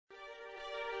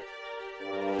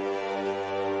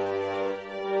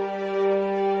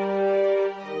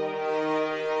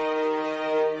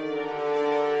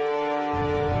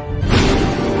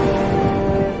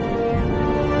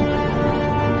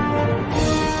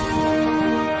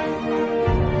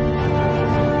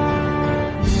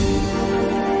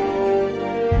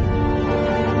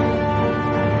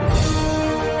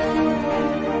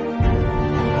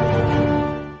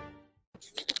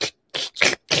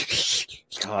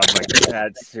God, my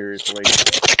cat, seriously.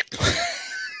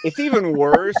 It's even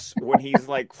worse when he's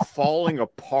like falling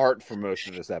apart for most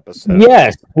of this episode.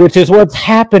 Yes, which is what's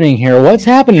happening here. What's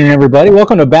happening, everybody?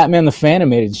 Welcome to Batman the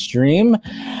Fanimated stream.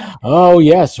 Oh,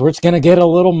 yes, we're going to get a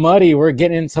little muddy. We're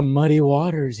getting into muddy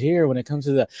waters here when it comes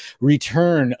to the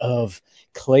return of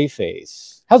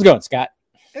Clayface. How's it going, Scott?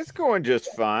 It's going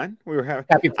just fine. We were having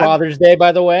Happy Father's Day,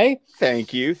 by the way.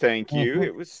 Thank you. Mhm.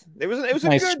 It was a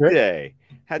Nice good strip. day.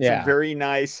 Had some Yeah. very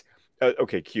nice.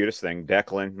 Okay, cutest thing.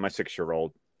 Declan, my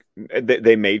 6-year-old,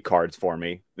 they made cards for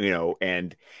me,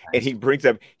 and he brings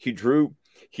up he drew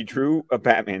a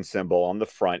Batman symbol on the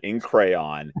front in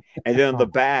crayon, and then on the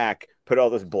back put all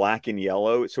this black and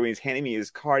yellow. So when he's handing me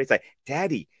his card, he's like,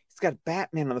 "Daddy, it's got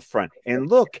Batman on the front, and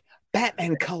look,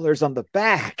 Batman colors on the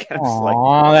back." And I'm just like,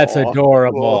 Aw, that's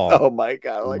adorable. oh my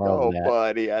God. Like, Love oh, that.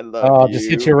 buddy, I love Oh, just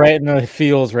hit you. you right in the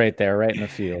feels right there, right in the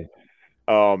field.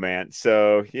 Oh man.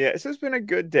 So yeah, it's been a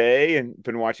good day and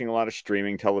been watching a lot of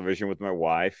streaming television with my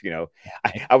wife.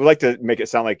 I would like to make it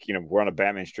sound like, we're on a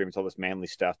Batman stream, it's all this manly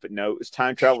stuff, but no, it's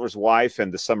Time Traveler's Wife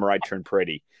and The Summer I Turned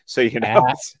Pretty. So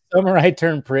Summer I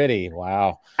Turned Pretty.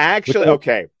 Wow. actually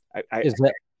okay. Is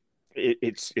that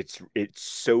It's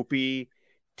soapy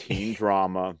teen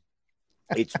drama.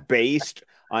 It's based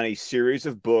on a series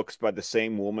of books by the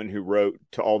same woman who wrote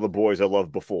To All the Boys I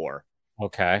Loved Before.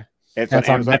 okay? It's That's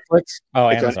on on Amazon. Netflix. Oh,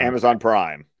 It's on Amazon. Amazon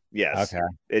Prime. Yes. Okay.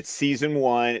 It's season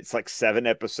 1. It's like 7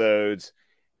 episodes.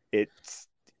 It's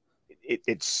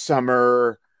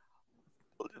summer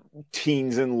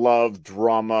teens in love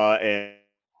drama,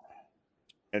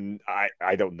 and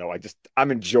I don't know.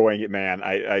 I'm enjoying it, man.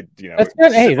 That's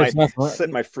good. Hey, there's nothing wrong. sit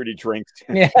my fruity drinks,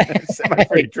 Yeah. sit my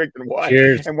fruity drink and watch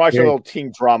Cheers. a Cheers. little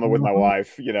teen drama with my Mhm.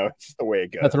 wife. It's just the way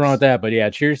it goes. Nothing wrong with that. But yeah,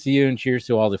 cheers to you and cheers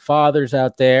to all the fathers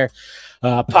out there.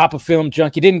 Papa Film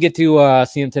Junkie didn't get to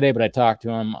see him today, but I talked to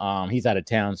him. He's out of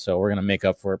town, so we're gonna make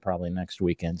up for it probably next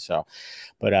weekend. So,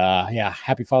 but yeah,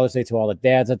 happy Father's Day to all the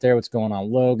dads out there. What's going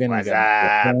on, Logan? What's We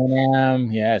got up?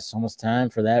 yeah, it's almost time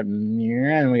for that.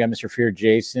 And we got Mr. Fear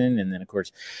Jason, and then of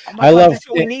course, Oh my God, that's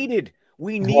what we needed.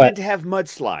 We needed to have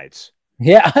mudslides.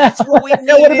 Yeah, That's what we that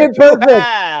would have needed been to perfect.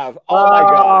 have. Oh my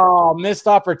God. Missed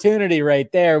opportunity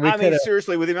right there. I mean,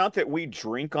 seriously, with the amount that we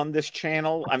drink on this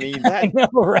channel, I mean, I know,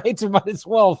 right? So might as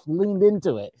well leaned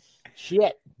into it.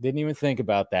 Shit, didn't even think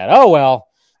about that. Oh well,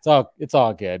 it's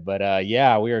all good. But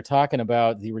yeah, we are talking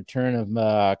about the return of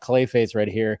Clayface right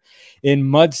here in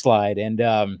Mudslide,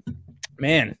 and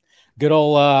man, good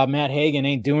old Matt Hagen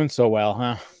ain't doing so well,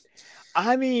 huh?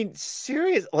 I mean,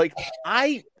 serious.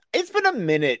 It's been a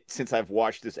minute since I've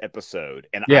watched this episode,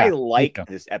 and Yeah, I like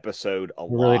this episode a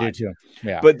lot. Really do too.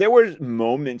 Yeah, but there were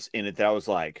moments in it that I was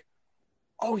like,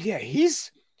 "Oh yeah,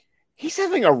 he's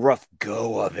having a rough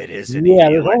go of it, isn't he?" Yeah,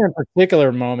 there's one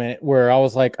particular moment where I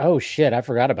was like, "Oh shit, I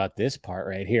forgot about this part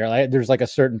right here." There's like a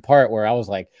certain part where I was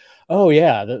like, "Oh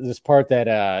yeah, this part that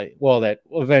that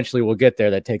eventually we'll get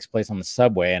there that takes place on the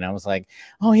subway," and I was like,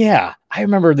 "Oh yeah, I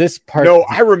remember this part." No,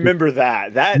 I remember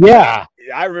that.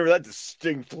 I remember that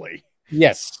distinctly.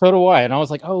 Yes, so do I. And I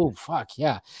was like, "Oh fuck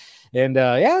yeah." And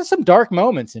yeah, some dark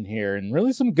moments in here, and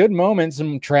really some good moments,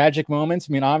 some tragic moments.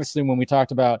 I mean, obviously, when we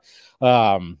talked about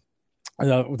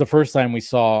the first time we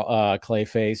saw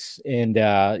Clayface, and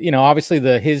obviously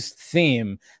his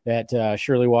theme that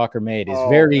Shirley Walker made is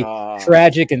very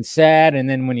tragic and sad. And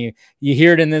then when you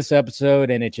hear it in this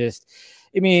episode, and it just,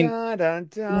 I mean,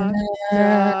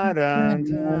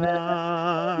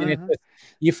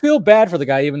 you feel bad for the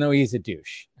guy, even though he's a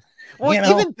douche. Well,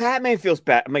 even Batman feels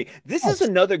bad. I mean, this is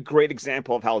another great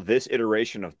example of how this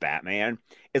iteration of Batman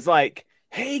is like,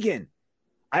 Hagen,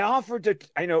 I offered to,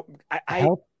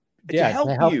 help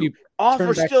you.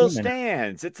 Offer still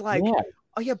stands. It's like,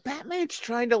 oh yeah, Batman's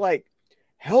trying to like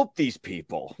help these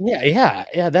people.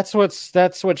 Yeah. That's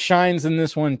what shines in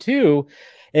this one too.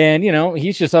 And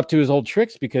he's just up to his old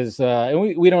tricks because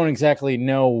we don't exactly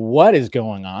know what is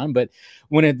going on. But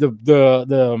when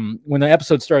when the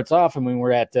episode starts off, and when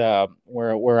we're at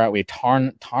where are we,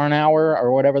 Tarnower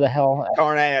or whatever the hell,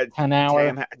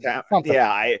 Tarnower.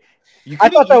 Yeah, I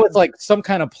thought that was like some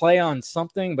kind of play on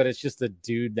something, but it's just the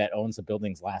dude that owns the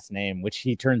building's last name, which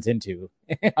he turns into,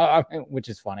 which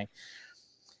is funny.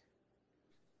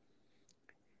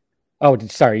 Oh,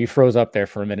 sorry, you froze up there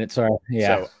for a minute. Sorry.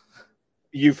 Yeah. So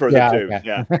you froze up Yeah. too. Okay.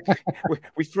 Yeah,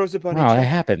 we froze up on Wow, each that other.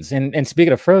 happens. And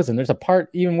speaking of Frozen, there's a part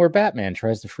even where Batman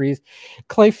tries to freeze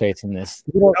Clayface in this.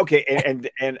 You know, Okay,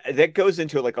 and that goes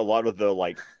into like a lot of the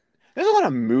like. There's a lot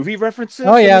of movie oh references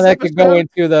in yeah, this that could go episode.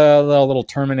 into the little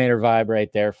Terminator vibe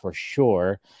right there for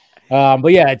sure.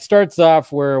 But yeah, it starts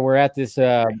off where we're Yes.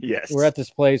 at this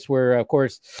place where, of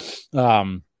course,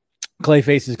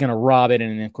 Clayface is going to rob it,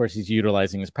 and of course, he's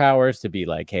utilizing his powers to be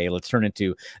like, "Hey, let's turn it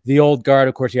to the old guard."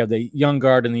 Of course, you have the young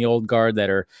guard and the old guard that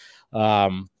are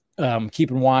um,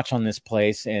 keeping watch on this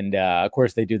place, and of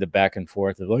course, they do the back and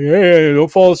forth of like, "Hey,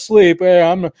 don't fall asleep. Hey,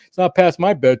 it's not past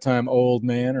my bedtime, old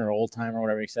man or old time or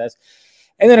whatever he says."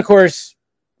 And then, of course,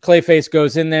 Clayface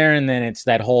goes in there, and then it's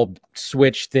that whole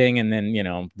switch thing, and then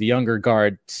the younger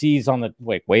guard sees on the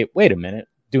wait a minute,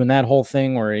 doing that whole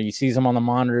thing where he sees him on the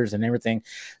monitors and everything.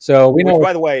 So we Which, know,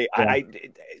 by the way, yeah, I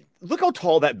look how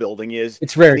tall that building is,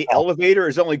 it's and very the tall. elevator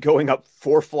is only going up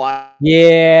four flights.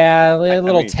 Yeah, a I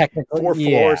little mean, technical. four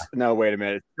Yeah, floors. No, wait a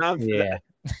minute. yeah. Yeah.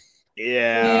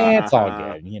 Yeah, it's all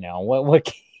good. What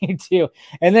can you do?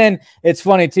 And then it's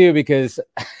funny too because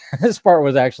this part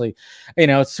was actually, we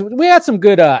had some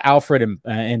good Alfred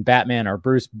and Batman or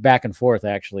Bruce back and forth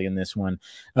actually in this one,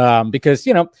 because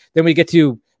then we get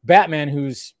to Batman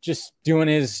who's just doing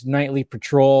his nightly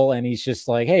patrol and he's just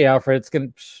like, "Hey, Alfred, it's gonna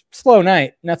slow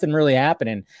night, nothing really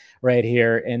happening right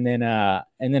here," and then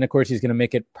of course he's gonna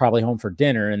make it probably home for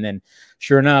dinner, and then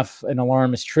sure enough, an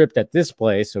alarm is tripped at this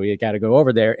place, so we got to go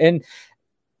over there. And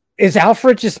is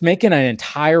Alfred just making an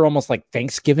entire almost like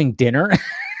Thanksgiving dinner?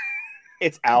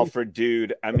 It's Alfred,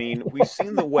 dude. I mean, we've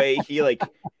seen the way he like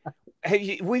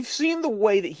we've seen the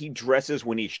way that he dresses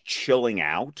when he's chilling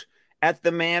out at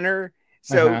the manor.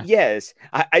 So Uh-huh. yes,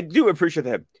 I do appreciate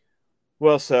that.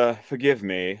 Well, sir, forgive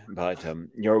me, but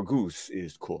your goose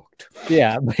is cooked.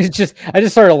 Yeah, but I just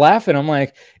started laughing. I'm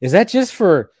like, is that just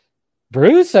for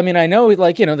Bruce? I mean, I know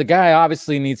like, the guy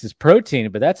obviously needs his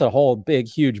protein, but that's a whole big,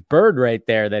 huge bird right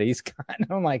there that he's got.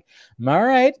 I'm like, all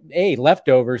right, hey,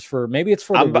 leftovers for maybe it's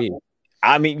for the I'm. week.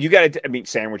 I mean, you got to. I mean,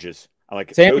 sandwiches. I like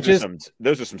those are Sandwiches. some.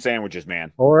 Those are some sandwiches,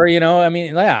 man. Or, I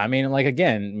mean, yeah, I mean, like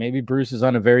again, maybe Bruce is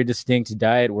on a very distinct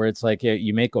diet where it's like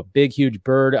you make a big, huge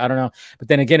bird. I don't know, but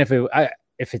then again,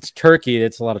 if it's turkey,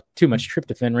 it's a lot of too much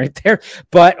tryptophan right there.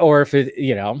 But or if it,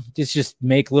 just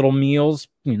make little meals,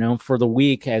 for the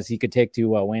week as he could take to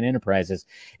Wayne Enterprises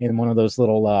in one of those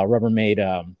little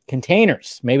Rubbermaid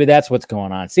containers. Maybe that's what's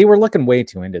going on. See, we're looking way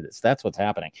too into this. That's what's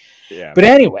happening. Yeah. But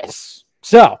anyways,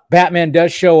 so Batman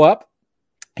does show up.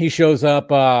 He shows up,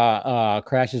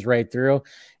 crashes right through,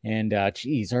 and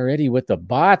geez, already with the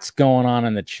bots going on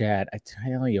in the chat, I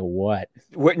tell you what.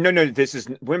 No. This is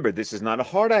remember. This is not a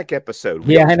Hardak episode.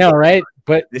 We Yeah, don't I know, take. right?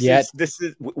 But This yet,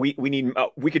 is we need.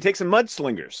 We could take some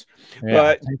mudslingers,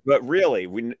 yeah, but really,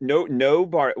 we no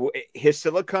bar. His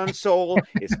Silicon Soul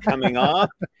is coming off.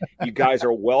 You guys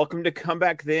are welcome to come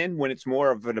back then when it's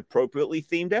more of an appropriately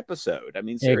themed episode. I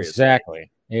mean,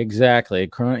 seriously. exactly.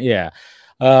 Yeah,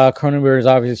 Cronenberg is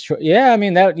obviously, yeah. I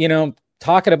mean that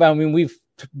talking about. I mean,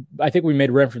 I think we made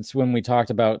reference when we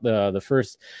talked about the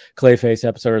first Clayface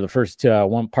episode or the first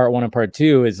part one and part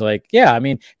two is like, yeah. I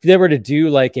mean, if they were to do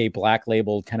like a black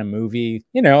labeled kind of movie,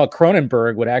 a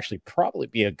Cronenberg would actually probably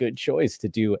be a good choice to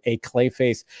do a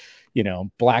Clayface,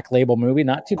 black label movie.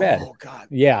 Not too bad. Oh God.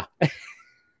 Yeah.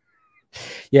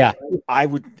 Yeah. I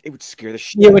would. It would scare the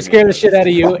shit. Yeah, it out would of me. scare the shit out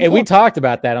of you. And we talked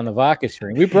about that on the Vodka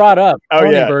stream. We brought up Oh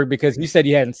yeah. Cronenberg because you said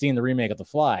you hadn't seen the remake of The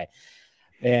Fly.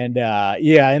 And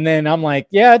yeah, and then I'm like,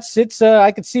 yeah, it's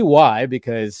I could see why,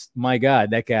 because my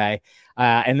God, that guy.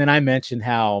 And then I mentioned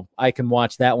how I can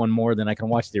watch that one more than I can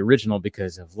watch the original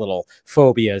because of little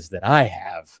phobias that I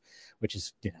have, which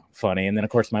is funny. And then of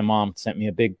course my mom sent me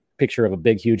a big picture of a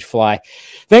big huge fly.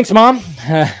 Thanks, Mom.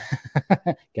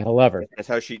 Gotta love her. That's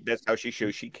how she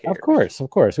shows she cares. Of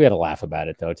course. We had a laugh about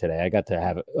it though today. I got to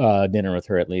have dinner with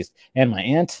her at least, and my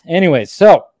aunt. Anyways,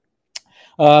 so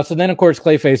then of course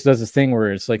Clayface does this thing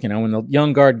where it's like, when the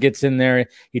young guard gets in there,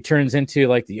 he turns into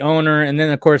like the owner, and then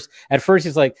of course at first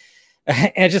he's like,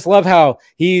 and I just love how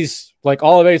he's like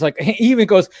all of it. He's like, he even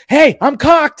goes, "Hey, I'm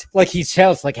cocked!" Like he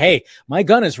shouts, like, "Hey, my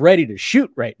gun is ready to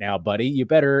shoot right now, buddy. You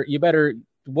better.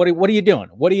 What are you doing?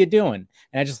 What are you doing?"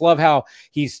 And I just love how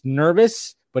he's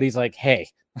nervous, but he's like, "Hey,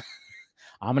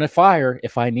 I'm gonna fire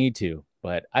if I need to."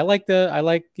 But I like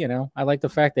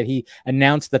the fact that he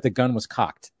announced that the gun was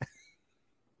cocked.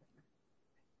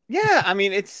 Yeah, I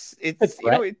mean it's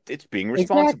threat. it's being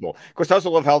Exactly. responsible. Of course, I also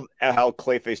love how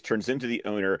Clayface turns into the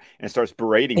owner and starts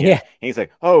berating him. Yeah. And he's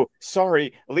like, "Oh,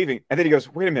 sorry, leaving." And then he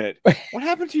goes, "Wait a minute, what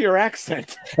happened to your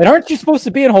accent?" And aren't you supposed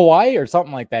to be in Hawaii or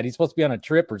something like that? He's supposed to be on a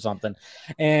trip or something.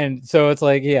 And so it's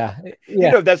like, yeah,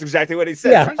 yeah, That's exactly what he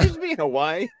says. yeah. Aren't you supposed to be in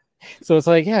Hawaii? So it's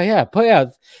like, yeah, yeah, but yeah,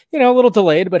 a little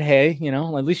delayed, but hey,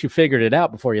 at least you figured it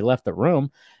out before you left the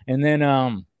room. And then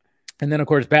of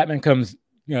course Batman comes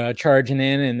charging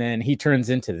in, and then he turns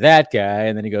into that guy,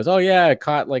 and then he goes, "Oh yeah, I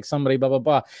caught like somebody, blah blah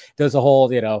blah." Does a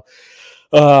whole,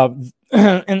 uh,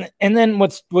 and then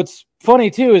what's funny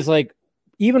too is like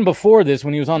even before this,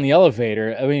 when he was on the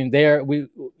elevator, I mean, they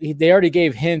already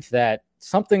gave hint that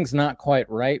something's not quite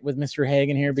right with Mr.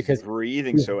 Hagen here He's because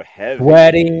breathing so heavy. He's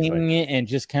like, sweating and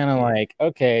just kind of like,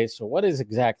 okay, so what is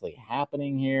exactly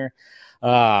happening here?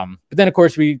 But then of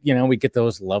course we get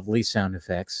those lovely sound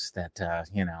effects that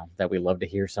that we love to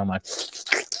hear so much.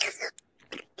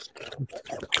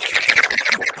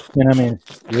 I mean,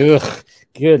 ugh,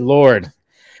 good lord.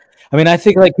 I mean, I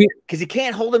think like because he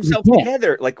can't hold himself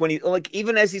together. Like when he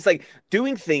even as he's like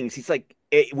doing things, he's like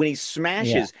when he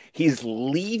smashes, he's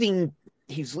leaving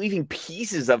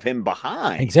pieces of him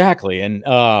behind. Exactly. And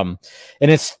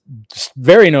it's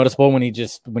very noticeable when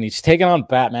he's taking on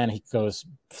Batman, he goes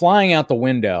flying out the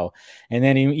window, and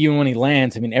then even when he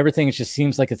lands, I mean, everything just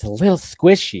seems like it's a little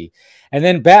squishy. And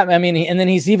then Batman, I mean, and then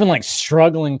he's even like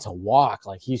struggling to walk,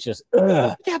 like he's just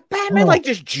Batman like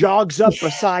just jogs up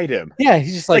beside him. Yeah,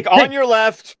 he's just like on your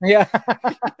left. Yeah.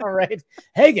 All right.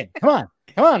 Hagen, come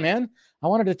on, man. I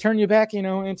wanted to turn you back,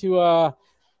 into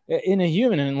in a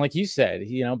human. And like you said,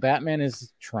 Batman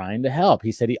is trying to help.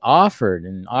 He said he offered,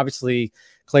 and obviously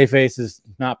Clayface has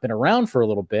not been around for a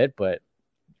little bit, but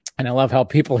and I love how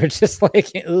people are just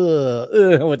like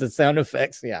with the sound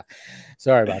effects. Yeah,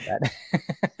 sorry about that.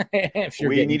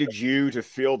 We needed you to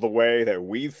feel the way that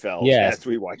we felt as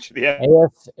we watched the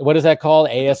what is that called?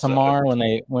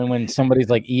 ASMR, when somebody's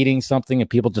like eating something and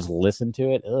people just listen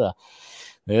to it. Ugh.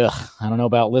 I don't know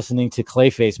about listening to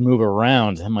Clayface move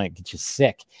around. That might get you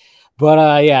sick.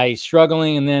 But yeah, he's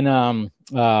struggling, and then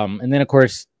of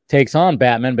course takes on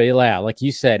Batman. But yeah, like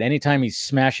you said, anytime he's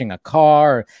smashing a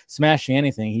car or smashing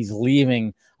anything, he's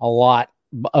leaving a lot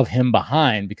of him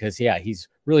behind because he's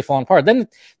really falling apart. Then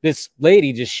this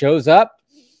lady just shows up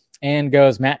and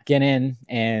goes, "Matt, get in,"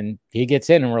 and he gets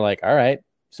in, and we're like, all right,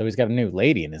 so he's got a new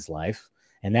lady in his life,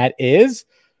 and that is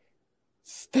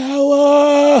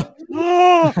Stella.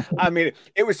 I mean,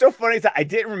 it was so funny that I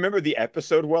didn't remember the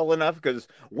episode well enough because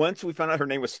once we found out her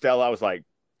name was Stella, I was like,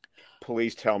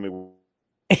 please tell me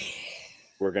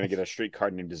we're going to get a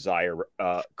streetcar named Desire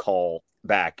call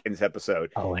back in this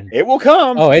episode. Oh, and it will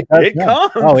come. Oh, it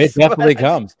comes. Oh, it definitely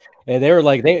comes. And they were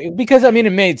like, because I mean,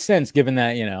 it made sense given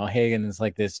that, Hagen is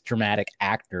like this dramatic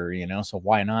actor, so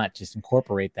why not just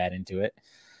incorporate that into it?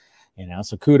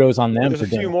 So kudos on them. There's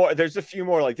a few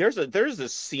more. Like there's a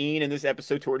scene in this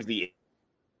episode towards the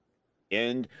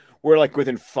end where like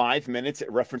within 5 minutes it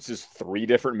references 3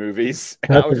 different movies.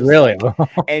 And I was just really like,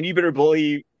 and you better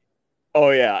believe. Oh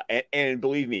yeah, and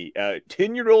believe me,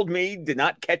 10-year-old me did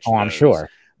not catch. Oh, I'm sure.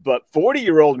 But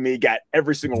 40-year-old me got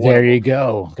every single one. There you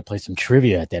go. Could play some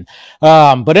trivia then.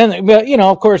 But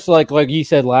of course, like you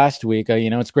said last week,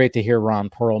 it's great to hear Ron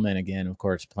Perlman again, of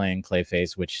course, playing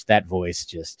Clayface, which that voice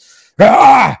just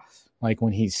like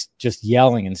when he's just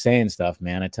yelling and saying stuff,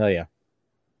 man, I tell you.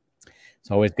 It's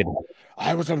always good.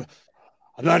 I'm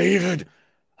not even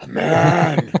a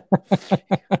man.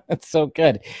 It's so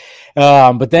good.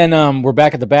 But then we're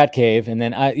back at the Batcave, and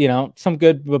then some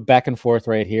good back and forth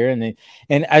right here, and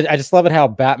I just love it how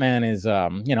Batman is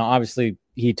obviously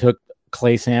he took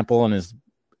clay sample and is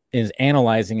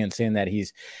analyzing and saying that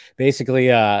he's basically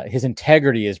his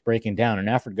integrity is breaking down, and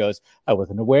Alfred goes, "I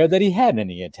wasn't aware that he had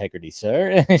any integrity, sir."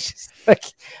 And it's just like,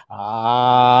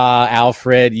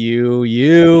 Alfred,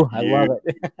 you I love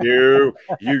it. you're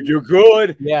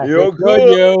good. Yeah, you're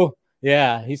good. You.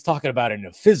 Yeah, he's talking about it in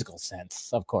a physical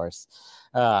sense, of course.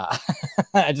 I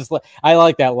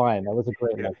like that line. That was a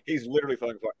great line. He's literally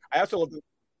falling apart. I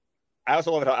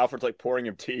also love how Alfred's like pouring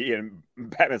him tea, and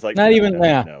Batman's like, not even.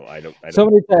 No, I don't. I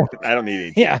don't need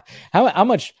it. Yeah, how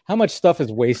much stuff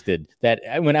is wasted? That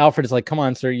when Alfred is like, "Come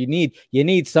on, sir, you need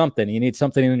something. You need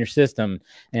something in your system."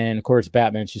 And of course,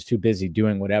 Batman's just too busy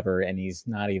doing whatever, and he's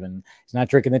not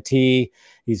drinking the tea.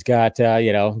 He's got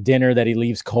dinner that he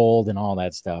leaves cold and all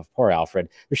that stuff. Poor Alfred.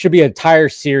 There should be an entire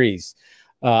series.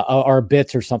 Or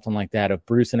bits or something like that of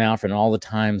Bruce and Alfred and all the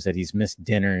times that he's missed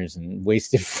dinners and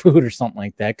wasted food or something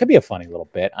like that. Could be a funny little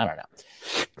bit. I don't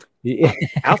know.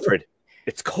 Alfred,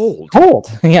 it's cold.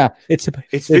 Yeah, it's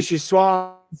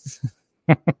vichyssoise.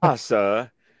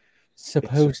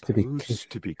 supposed to be.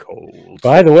 To be cold.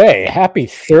 By the way, happy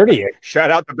 30th.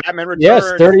 Shout out to Batman Returns. Yes,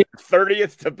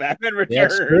 30th to Batman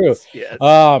Returns. That's true. Yes.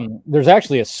 There's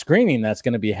actually a screening that's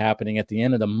going to be happening at the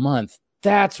end of the month.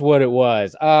 That's what it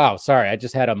was. Oh, sorry. I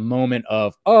just had a moment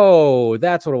of, oh,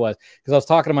 that's what it was. Because I was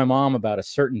talking to my mom about a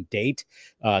certain date,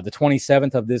 the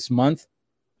 27th of this month,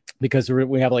 because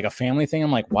we have like a family thing.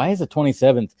 I'm like, why is the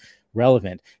 27th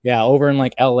relevant? Yeah, over in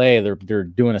like LA, they're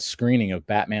doing a screening of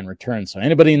Batman Returns. So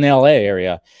anybody in the LA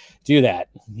area, do that.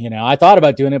 You know, I thought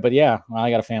about doing it, but yeah, well,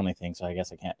 I got a family thing, so I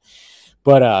guess I can't.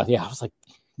 But yeah, I was like,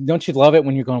 don't you love it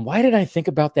when you're going, why did I think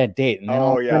about that date? And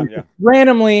then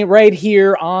randomly right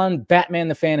here on Batman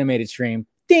the Fanimated stream,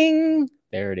 ding,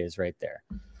 there it is right there.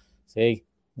 See,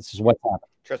 this is what's happening.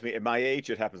 Trust me, at my age,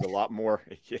 it happens a lot more.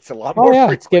 It's a lot more. Oh yeah,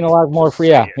 it's getting a lot more free.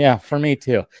 Yeah, for me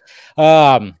too.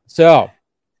 And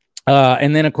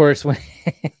then of course when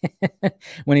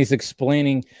when he's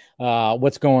explaining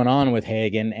what's going on with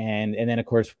Hagen, and then of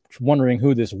course wondering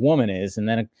who this woman is, and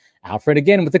then Alfred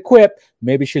again with the quip,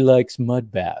 maybe she likes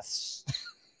mud baths.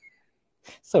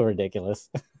 So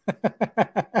ridiculous.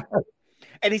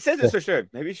 And he says it so sure.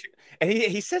 Maybe she, and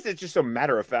he says it just so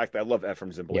matter of fact. I love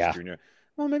Ephraim Zimbalist Jr.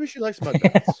 Well, maybe she likes mud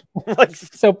baths. Like,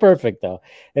 so perfect though.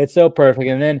 It's so perfect.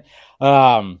 And then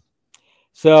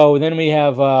so then we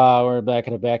have we're back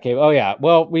in the Batcave. Oh yeah.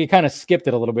 Well, we kind of skipped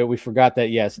it a little bit. We forgot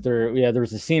that there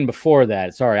was a scene before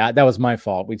that. Sorry, that was my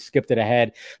fault. We skipped it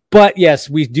ahead. But yes,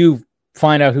 we do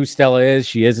find out who Stella is.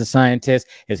 She is a scientist,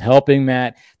 is helping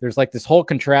Matt. There's like this whole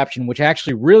contraption, which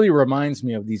actually really reminds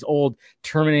me of these old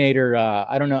Terminator.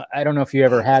 I don't know if you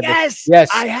ever had this. Yes,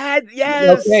 I had.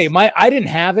 Yes. Okay, I didn't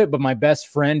have it, but my best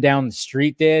friend down the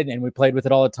street did, and we played with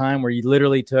it all the time. Where you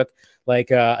literally took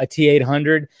like a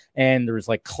T800, and there was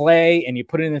like clay, and you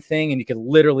put it in the thing, and you could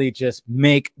literally just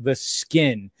make the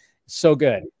skin. So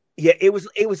good. Yeah, it was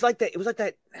like that. It was like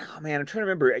that. Oh man, I'm trying to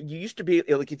remember. You used to be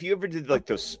like, if you ever did like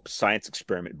those science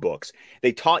experiment books,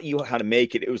 they taught you how to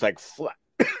make it. It was like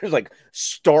it was like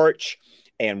starch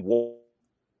and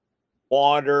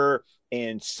water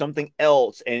and something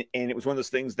else, and it was one of those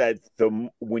things that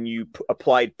when you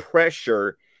applied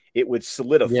pressure, it would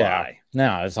solidify. Yeah.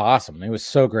 No, it was awesome. It was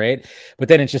so great. But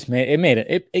then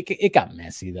it got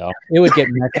messy though. It would get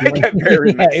messy. It got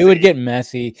very messy. It would get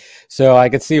messy. So I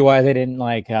could see why they didn't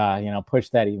push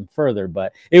that even further,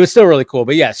 but it was still really cool.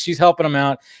 But yes, she's helping him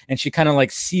out, and she kind of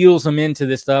like seals him into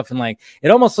this stuff, and like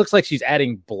it almost looks like she's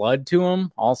adding blood to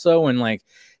him also, and like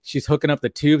she's hooking up the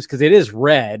tubes because it is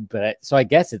red, but so I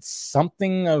guess it's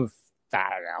something of,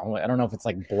 I don't know if it's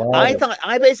like blood.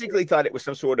 I basically thought it was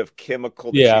some sort of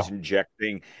chemical that she's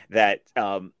injecting that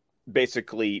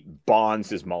basically bonds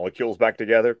his molecules back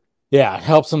together. Yeah, it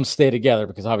helps them stay together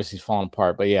because obviously he's falling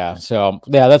apart. But yeah, so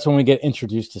yeah, that's when we get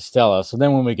introduced to Stella. So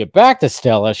then when we get back to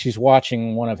Stella, she's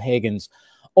watching one of Hagen's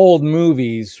old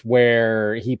movies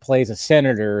where he plays a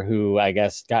senator who I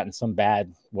guess got in some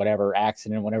bad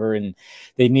accident, and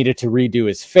they needed to redo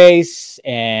his face,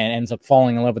 and ends up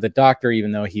falling in love with the doctor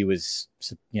even though he was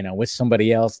with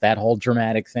somebody else, that whole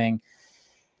dramatic thing.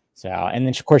 So, and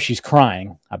then of course she's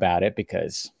crying about it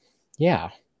because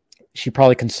she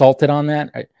probably consulted on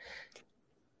that.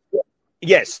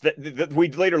 Yes,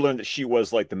 we later learned that she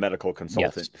was like the medical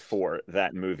consultant for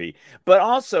that movie. But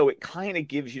also it kind of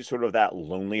gives you sort of that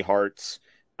Lonely Hearts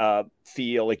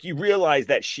feel. Like you realize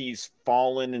that she's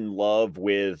fallen in love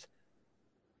with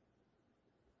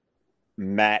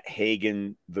Matt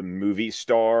Hagen, the movie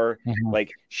star. Mm-hmm.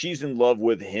 Like she's in love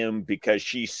with him because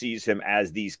she sees him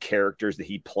as these characters that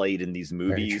he played in these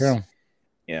movies. Very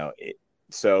true.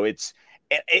 So it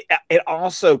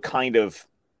also kind of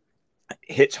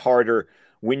hits harder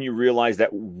when you realize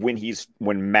that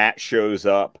when Matt shows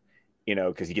up,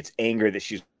 because he gets angry that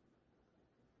she's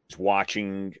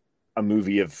watching a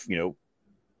movie of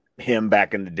him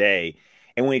back in the day,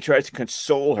 and when he tries to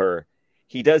console her,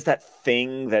 he does that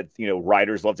thing that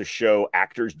writers love to show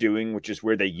actors doing, which is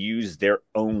where they use their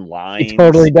own lines. He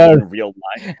totally does in real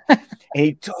life. And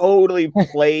he totally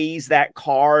plays that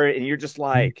card, and you're just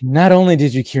like, not only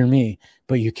did you cure me,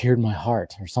 but you cured my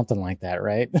heart, or something like that,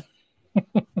 right?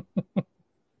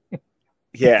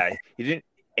 Yeah, you didn't,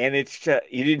 and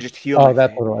you didn't just heal. Oh,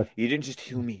 that's what it was. You didn't just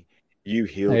heal me. You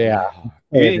healed. Yeah.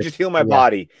 You didn't just heal my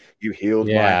body. You healed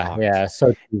my heart. Yeah. So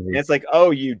and it's like,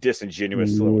 oh, you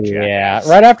disingenuous little jackass. Yeah.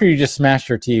 Right after you just smashed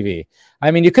your TV.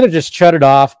 I mean, you could have just shut it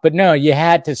off, but no, you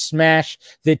had to smash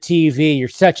the TV. You're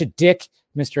such a dick,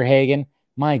 Mr. Hagen.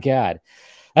 My God,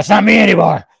 that's not me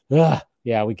anymore. Ugh.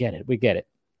 Yeah, we get it.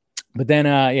 But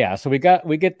then, so we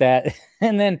get that,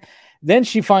 and then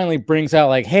she finally brings out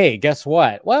like, hey, guess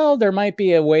what? Well, there might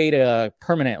be a way to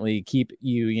permanently keep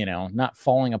you, not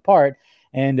falling apart.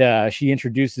 and she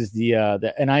introduces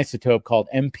an isotope called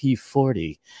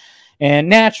MP40. And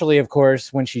naturally, of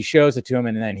course, when she shows it to him,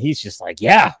 and then he's just like,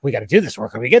 "Yeah, we got to do this. Where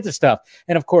can we get this stuff?"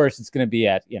 And of course, it's going to be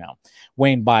at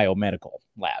Wayne Biomedical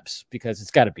Labs, because it's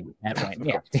got to be at Wayne.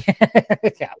 Yeah,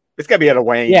 yeah. It's got to be at a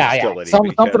Wayne facility.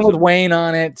 Something with Wayne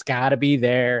on it. It's got to be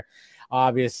there,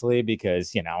 obviously,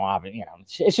 because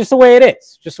it's just the way it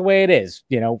is. Just the way it is.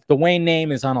 The Wayne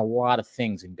name is on a lot of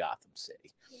things in Gotham City.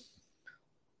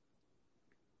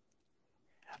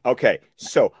 Okay,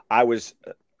 so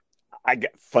I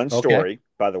got fun story,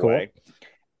 by the way.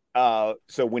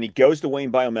 So when he goes to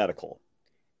Wayne Biomedical,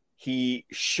 he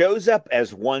shows up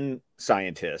as one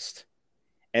scientist,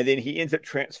 and then he ends up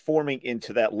transforming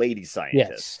into that lady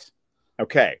scientist. Yes.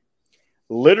 Okay.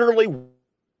 Literally,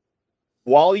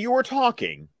 while you were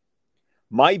talking,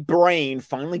 my brain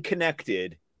finally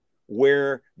connected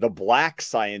where the black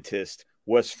scientist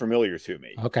was familiar to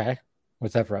me. Okay.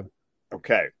 What's that from?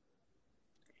 Okay.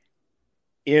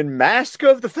 In Mask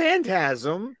of the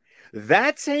Phantasm,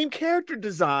 that same character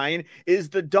design is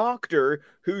the doctor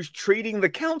who's treating the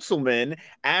councilman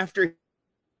after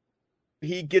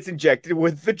he gets injected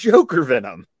with the Joker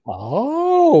venom.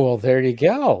 Oh, well, there you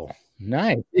go.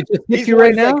 Nice. It just hits you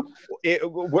right now?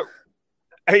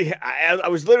 I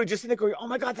was literally just thinking, going, oh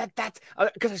my God, that's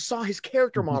because I saw his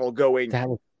character model going.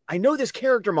 I know this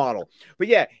character model, but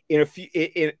yeah, in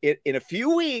a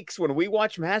few weeks when we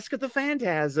watch Mask of the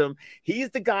Phantasm, he's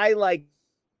the guy like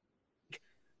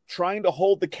trying to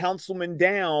hold the councilman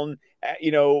down,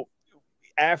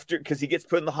 after, because he gets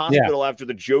put in the hospital after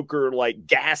the Joker like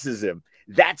gasses him.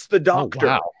 That's the doctor. Oh,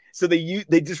 wow. So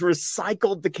they just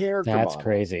recycled the character. That's model.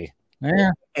 Crazy.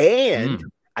 Yeah. And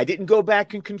I didn't go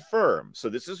back and confirm. So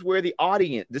this is where the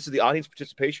audience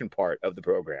participation part of the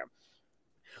program.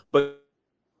 But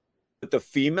the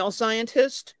female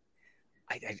scientist,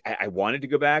 I wanted to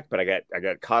go back, but I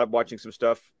got caught up watching some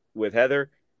stuff with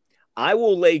Heather. I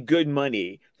will lay good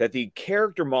money that the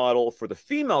character model for the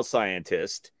female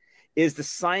scientist is the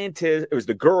scientist. It was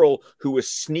the girl who was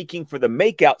sneaking for the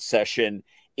makeout session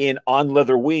in On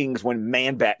Leather Wings when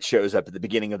Man-Bat shows up at the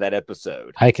beginning of that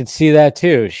episode. I could see that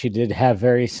too. She did have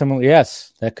very similar.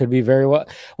 Yes, that could be very well.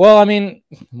 Well, I mean,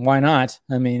 why not?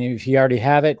 I mean, if you already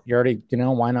have it, you already,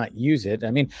 why not use it?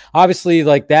 I mean, obviously,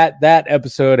 like that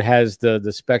episode has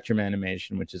the Spectrum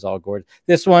animation, which is all gorgeous.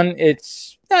 This one,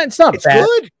 it's not bad.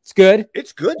 Good. It's good.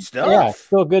 It's good stuff. Yeah, it's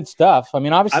still good stuff. I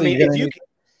mean, obviously,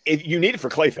 if you need it for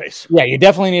Clayface. Yeah, you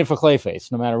definitely need it for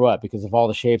Clayface, no matter what, because of all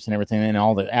the shapes and everything and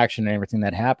all the action and everything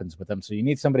that happens with them. So you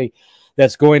need somebody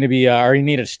that's going to be, or you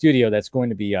need a studio that's going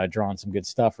to be drawing some good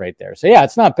stuff right there. So yeah,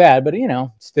 it's not bad, but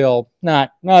still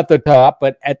not the top,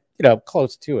 but at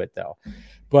close to it though.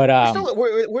 But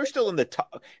we're still in the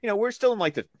top. We're still in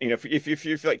like the if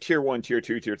you're like tier 1, tier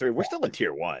 2, tier 3, we're still in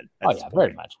tier 1. Oh yeah,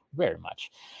 very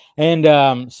much.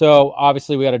 And so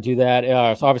obviously we got to do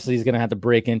that. So obviously he's going to have to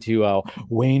break into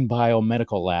Wayne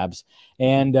Biomedical Labs,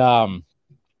 and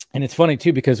it's funny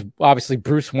too because obviously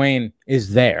Bruce Wayne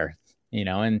is there,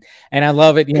 and I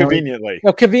love it.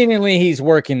 Conveniently he's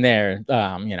working there.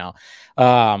 So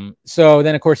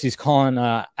then of course he's calling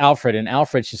Alfred, and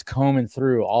Alfred's just combing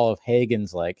through all of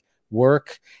Hagen's like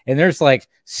work, and there's like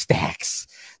stacks.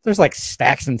 There's like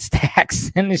stacks and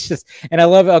stacks, and it's just, and I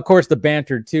love, of course, the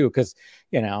banter too, because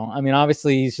I mean,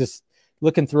 obviously he's just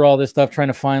looking through all this stuff, trying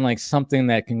to find like something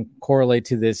that can correlate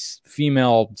to this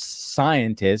female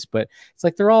scientist, but it's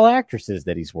like they're all actresses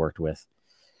that he's worked with.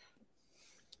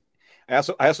 I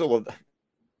also love.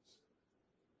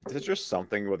 There's just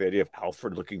something with the idea of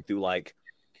Alfred looking through like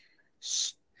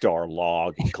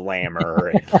Starlog, Glamour,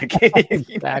 and like,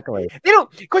 exactly. They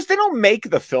don't make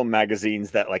the film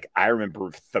magazines that like I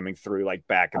remember thumbing through like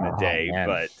back in the day. Man.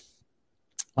 But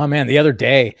oh man, the other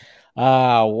day,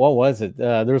 what was it?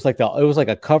 There was like it was like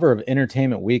a cover of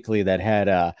Entertainment Weekly that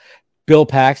had Bill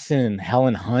Paxton and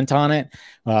Helen Hunt on it,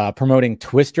 promoting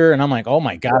Twister, and I'm like, oh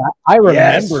my god, I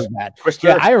remember that. Twister.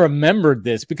 Yeah, I remembered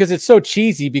this because it's so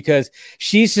cheesy because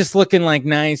she's just looking like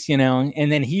nice,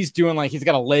 and then he's doing like he's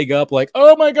got a leg up, like,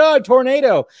 oh my god,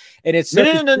 tornado, and it's no,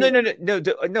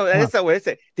 that's not what I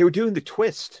said. They were doing the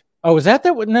twist. Oh, was that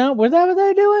what? No, was that what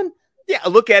they're doing? Yeah,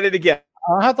 look at it again.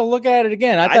 I'll have to look at it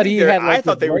again. I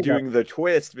thought they were doing the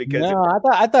twist because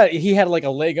I thought he had like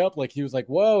a leg up, like he was like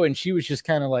whoa, and she was just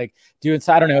kind of like doing.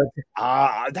 I don't know.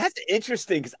 That's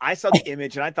interesting because I saw the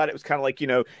image and I thought it was kind of like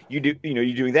you're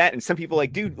doing that, and some people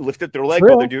like do lift up their leg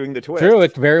while they're doing the twist. True,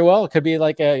 it very well it could be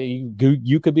like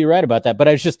you could be right about that, but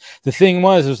I was just the thing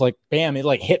was it was like bam, it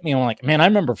like hit me. I'm like, man, I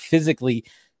remember physically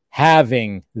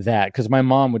having that because my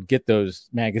mom would get those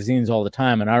magazines all the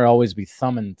time and I'd always be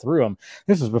thumbing through them.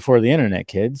 This was before the internet,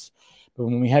 kids. but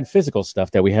when we had physical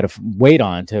stuff that we had to wait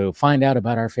on to find out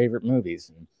about our favorite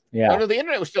movies. And, yeah. Oh, no, the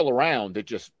internet was still around. It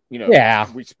just,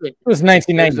 Yeah. we spent. It was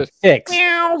 1996.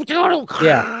 Yeah.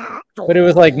 But it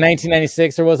was like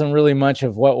 1996. There wasn't really much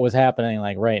of what was happening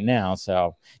like right now.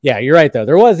 So, yeah, you're right, though.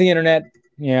 There was the internet.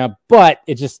 Yeah. But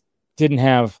it just didn't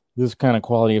have this kind of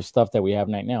quality of stuff that we have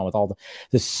right now with all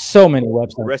there's so many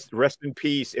websites. Rest in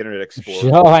peace, Internet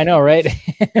Explorer. Oh, I know, right?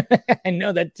 I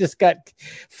know that just got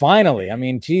finally. I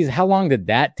mean, geez, how long did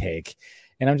that take?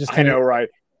 And I'm just kind of right.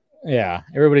 Yeah.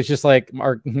 Everybody's just like,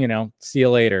 Mark, see you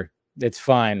later. It's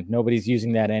fine. Nobody's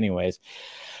using that anyways.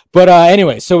 But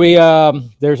anyway, so we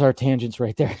there's our tangents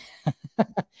right there.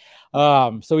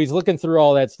 So he's looking through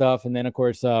all that stuff, and then of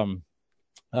course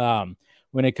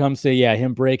when it comes to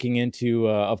him breaking into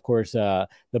of course the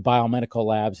biomedical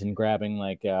labs and grabbing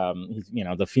like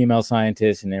the female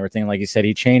scientists and everything, like you said,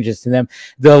 he changes to them.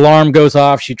 The alarm goes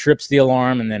off, she trips the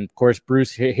alarm, and then of course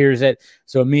Bruce hears it,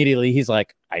 so immediately he's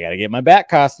like, I gotta get my bat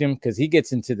costume, because he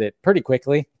gets into that pretty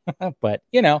quickly. But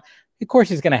of course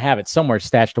he's gonna have it somewhere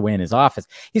stashed away in his office.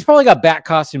 He's probably got bat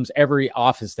costumes every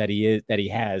office that he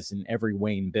has in every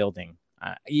Wayne building.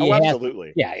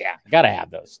 Absolutely. Yeah, gotta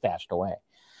have those stashed away.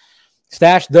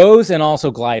 Stash those, and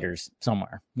also gliders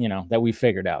somewhere, that we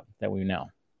figured out, that we know.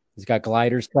 He's got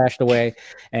gliders stashed away,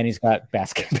 and he's got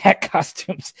bat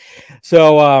costumes.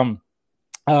 So,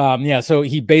 so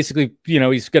he basically,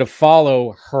 he's going to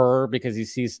follow her because he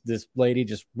sees this lady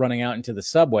just running out into the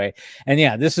subway.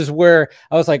 And this is where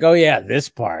I was like, oh yeah, this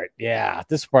part.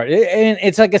 And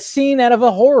it's like a scene out of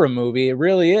a horror movie. It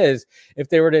really is. If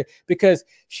they were to, because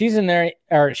he's in there,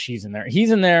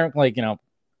 like,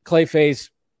 Clayface,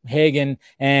 Hagen,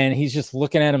 and he's just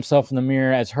looking at himself in the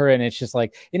mirror as her, and it's just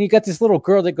like, and you got this little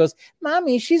girl that goes,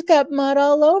 Mommy, she's got mud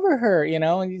all over her,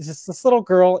 and he's just this little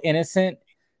girl, innocent.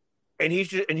 And he's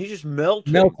just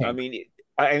melting. I mean,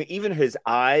 even his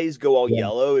eyes go all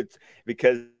yellow. It's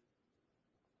because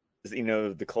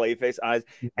the Clayface eyes,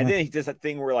 and then he does that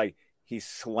thing where like he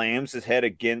slams his head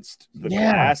against the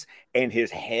glass, and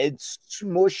his head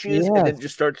smushes, and then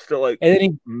just starts to like, and then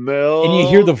he melt. And you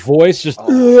hear the voice just,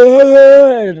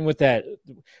 and with that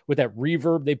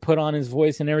reverb they put on his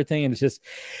voice and everything, and it's just,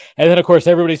 and then of course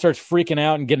everybody starts freaking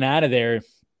out and getting out of there.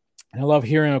 And I love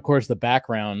hearing, of course, the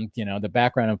background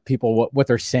of people, what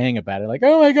they're saying about it. Like,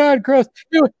 oh my God, gross.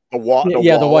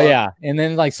 And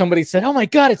then like somebody said, oh my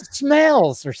God, it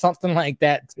smells, or something like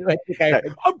that too. I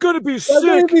think I'm going to be sick. I'm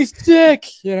going to be sick.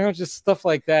 Just stuff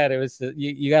like that. It was,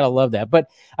 you got to love that. But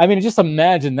I mean, just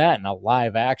imagine that in a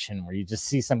live action where you just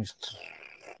see something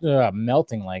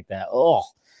melting like that. Oh,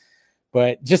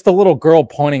 but just a little girl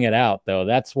pointing it out, though.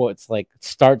 That's what's like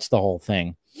starts the whole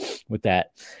thing with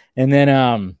that. And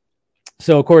then,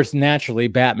 so of course, naturally,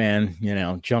 Batman,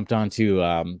 jumped onto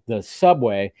the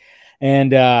subway,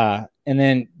 and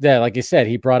then, like I said,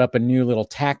 he brought up a new little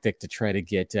tactic to try to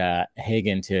get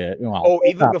Hagen to.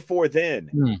 Even before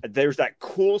then, there's that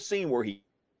cool scene where he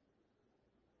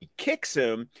kicks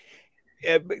him.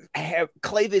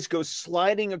 Clayface goes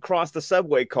sliding across the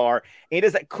subway car, and he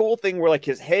does that cool thing where like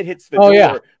his head hits the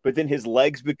door, but then his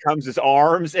legs becomes his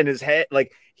arms, and his head,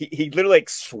 like he literally like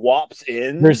swaps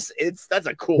ends. That's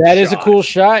a cool. That is a cool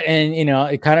shot, and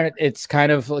it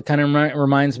kind of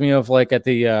reminds me of like at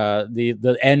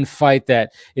the end fight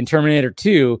that in Terminator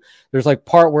 2. There's like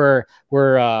part where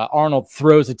Arnold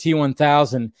throws a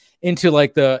T-1000 into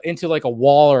a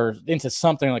wall or into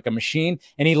something like a machine,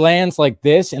 and he lands like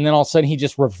this, and then all of a sudden he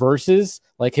just reverses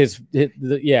like you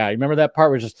remember that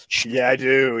part where just I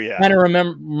do, kind of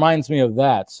reminds me of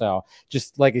that. So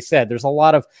just like I said, there's a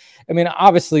lot of, I mean,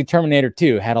 obviously Terminator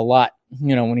 2 had a lot,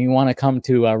 when you want to come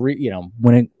to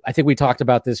I think we talked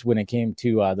about this when it came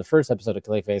to the first episode of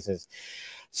Clayfaces,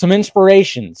 some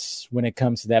inspirations when it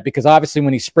comes to that, because obviously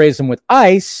when he sprays them with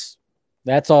ice,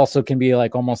 that's also can be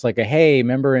like almost like a, hey,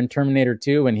 remember in Terminator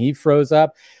 2 when he froze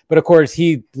up? But of course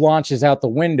he launches out the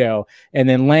window and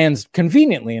then lands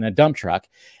conveniently in a dump truck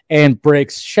and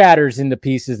shatters into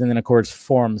pieces, and then of course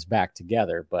forms back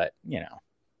together. But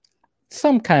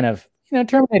some kind of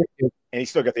Terminator 2. And he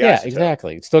still got the isotope.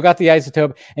 Exactly. Still got the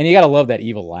isotope, and you got to love that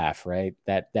evil laugh, right?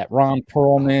 That Ron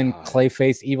Perlman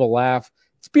Clayface evil laugh.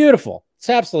 It's beautiful.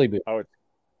 It's absolutely beautiful.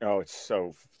 It's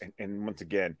so, and once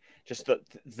again, just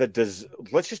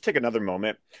let's just take another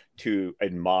moment to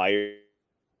admire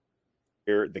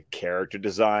the character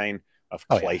design of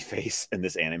Clayface in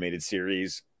this animated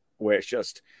series, where it's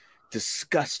just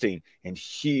disgusting and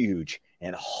huge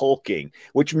and hulking,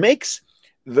 which makes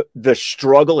the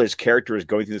struggle his character is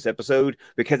going through this episode,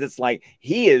 because it's like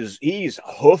he's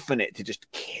hoofing it to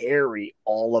just carry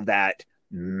all of that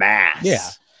mass. Yeah.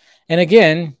 And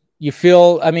again, you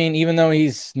feel, I mean, even though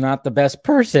he's not the best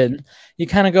person, you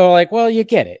kind of go like, well, you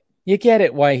get it. You get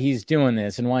it why he's doing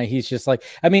this and why he's just like,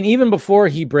 I mean, even before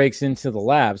he breaks into the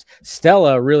labs,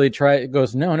 Stella really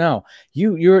goes, no,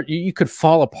 you could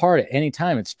fall apart at any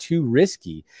time. It's too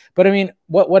risky. But I mean,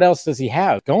 what else does he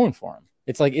have going for him?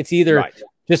 It's like, it's either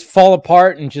just fall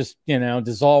apart and just,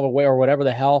 dissolve away or whatever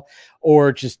the hell,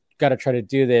 or just got to try to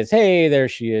do this. Hey, there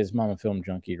she is. Mama Film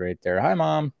Junkie right there. Hi,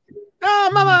 Mom.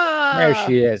 Oh, Mama. There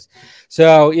she is.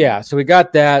 So, yeah. So we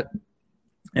got that.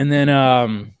 And then,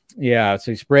 so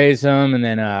he sprays him. And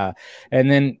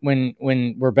then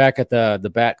when we're back at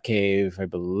the Bat Cave, I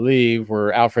believe,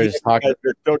 where Alfred is talking.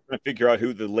 They're still trying to figure out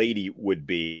who the lady would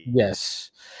be.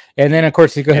 Yes. And then, of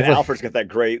course, he goes. And Alfred's got that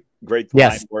great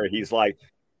line where he's like,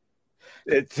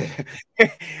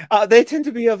 they tend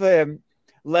to be of a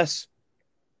less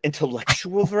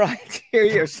intellectual variety.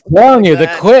 Telling you,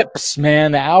 the quips,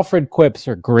 man, the Alfred quips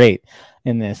are great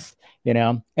in this,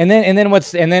 and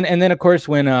then of course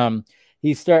when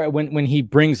when he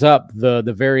brings up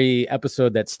the very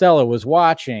episode that Stella was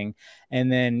watching,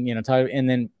 and then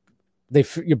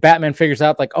Batman figures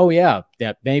out like, oh yeah,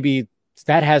 that maybe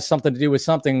that has something to do with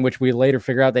something, which we later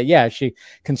figure out that she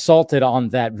consulted on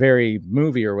that very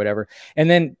movie or whatever. And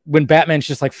then when Batman's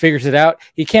just like figures it out,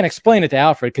 he can't explain it to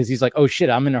Alfred because he's like, oh shit,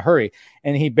 I'm in a hurry.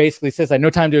 And he basically says, I have no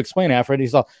time to explain, Alfred.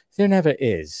 He's all, there never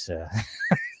is.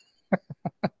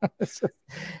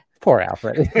 Poor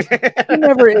Alfred. There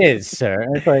never is, sir.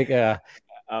 It's like,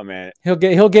 oh man, he'll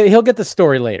get the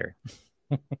story later.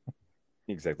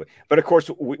 Exactly. But of course,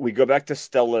 we go back to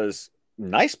Stella's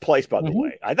nice place, by the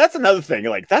way. That's another thing.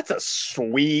 Like, that's a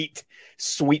sweet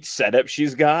setup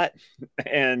she's got,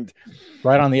 and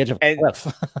right on the edge of a cliff.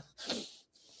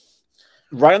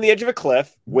 Right on the edge of a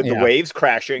cliff with the waves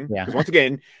crashing. Yeah. Because once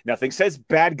again, nothing says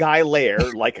bad guy lair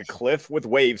like a cliff with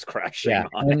waves crashing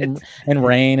on it. And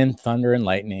rain and thunder and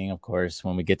lightning, of course,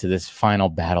 when we get to this final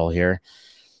battle here.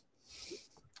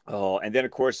 Oh, and then of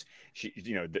course,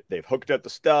 they've hooked up the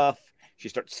stuff. She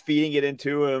starts feeding it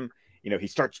into him. He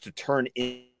starts to turn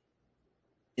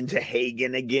into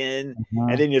Hagen again,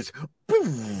 and then just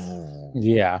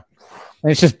yeah,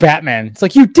 and it's just Batman. It's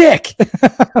like, you dick.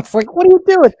 It's like, what are you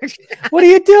doing? What are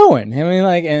you doing? I mean,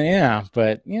 like, and yeah,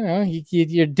 but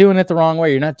you're doing it the wrong way.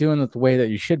 You're not doing it the way that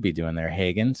you should be doing there,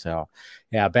 Hagen. So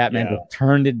yeah, Batman just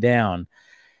turned it down,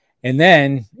 and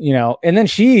then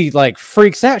she like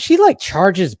freaks out. She like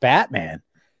charges Batman.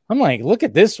 I'm like, look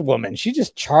at this woman. She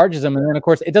just charges him, and then of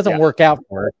course it doesn't work out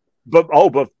for her. But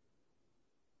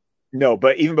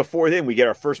even before then, we get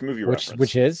our first movie reference.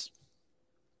 Which is?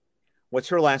 What's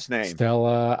her last name?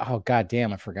 Stella. Oh, god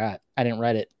damn, I forgot. I didn't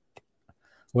write it.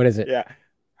 What is it? Yeah.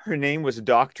 Her name was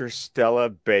Dr. Stella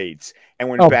Bates. And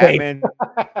when Batman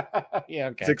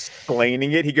is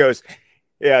explaining it, he goes,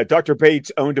 yeah, Dr.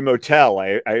 Bates owned a motel.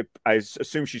 I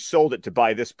assume she sold it to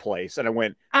buy this place. And I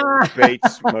went,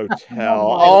 Bates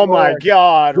Motel. Oh my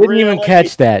God. Didn't even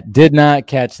catch that. Did not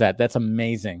catch that. That's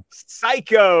amazing.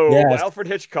 Psycho. Yes. Alfred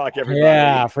Hitchcock, everybody.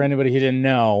 Yeah, for anybody who didn't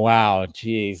know. Wow.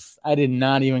 Jeez. I did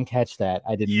not even catch that.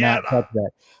 I did not catch that.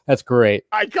 That's great.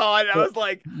 Icon. I was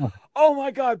like, oh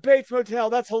my God, Bates Motel.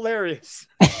 That's hilarious.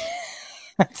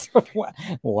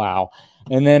 Wow.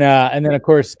 And then of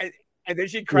course, and then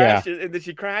she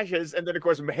crashes, and then of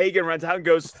course Hagen runs out and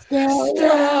goes,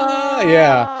 Stella!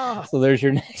 Yeah. So there's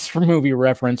your next movie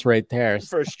reference right there.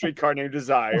 For A Streetcar Named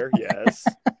Desire, yes.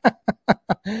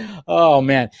 Oh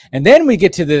man. And then we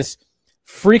get to this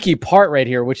freaky part right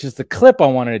here, which is the clip I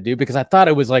wanted to do because I thought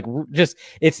it was like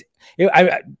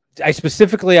I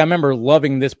specifically remember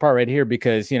loving this part right here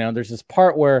because there's this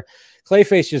part where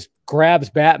Clayface just grabs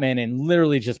Batman and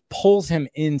literally just pulls him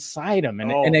inside him.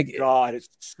 God, it's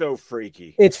so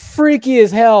freaky. It's freaky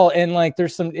as hell. And like,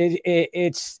 there's some,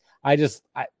 that's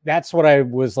what I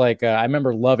was like. I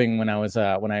remember loving when I was,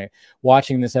 when I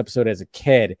watching this episode as a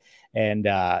kid and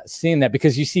seeing that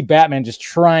because you see Batman just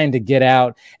trying to get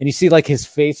out and you see like his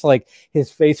face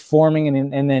forming.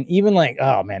 And then even like,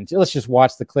 oh man, let's just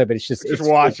watch the clip. It's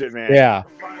watch it, man. Yeah.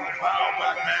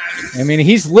 I mean,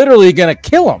 he's literally going to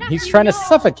kill him. He's trying to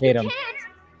suffocate him.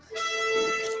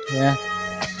 Yeah.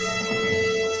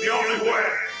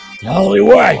 The only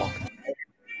way.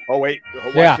 Oh, wait.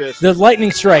 Watch this. The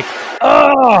lightning strike.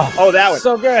 Oh, that one.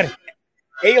 So good.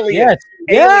 Alien. Yes.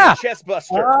 Alien chest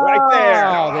buster. Right there.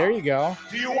 Oh, there you go.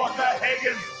 Do you want that,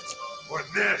 Hagen? Or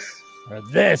this? Or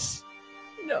this?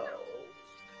 No.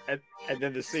 And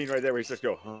then the scene right there where he just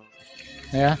go, huh?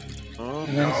 Yeah.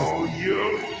 No,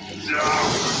 you don't.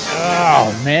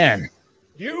 Oh man.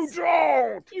 You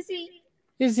don't.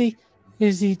 Is he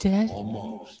dead?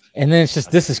 Almost. And then it's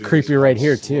just this is creepy right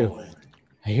here too.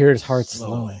 I hear his heart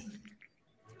slowing.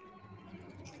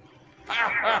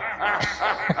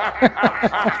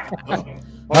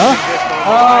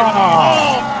 Oh,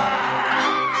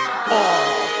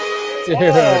 dude.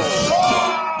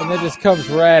 And that just comes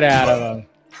right out of him.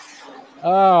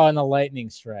 Oh, and the lightning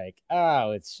strike.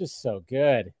 Oh, it's just so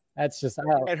good. That's just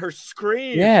and her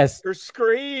scream. Yes, her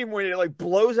scream when it like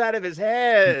blows out of his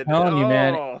head. I'm telling you,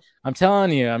 man. I'm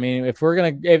telling you. I mean, if we're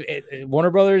gonna if Warner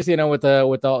Brothers, you know, with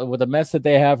the mess that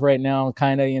they have right now,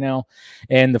 kind of, you know,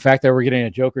 and the fact that we're getting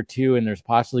a Joker 2 and there's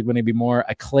possibly going to be more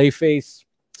a Clayface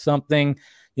something,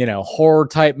 you know, horror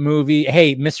type movie.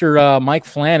 Hey, Mr. Mike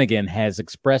Flanagan has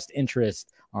expressed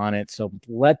interest on it, so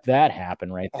let that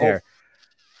happen right there.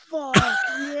 Fuck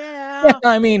yeah.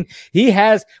 I mean, he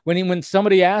has when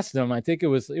somebody asked him, I think it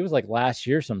was like last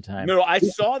year sometime. No, I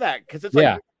saw that because it's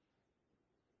like,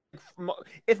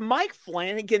 if Mike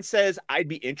Flanagan says I'd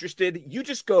be interested, you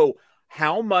just go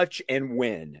how much and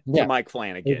when to Mike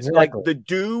Flanagan. Exactly. Like the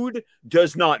dude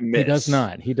does not miss.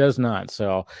 He does not.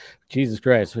 So Jesus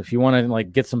Christ, if you want to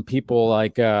like get some people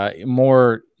like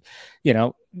more, you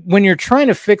know, when you're trying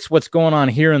to fix what's going on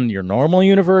here in your normal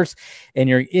universe and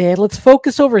let's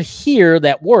focus over here,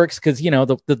 that works because, you know,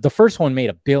 the first one made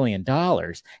 $1 billion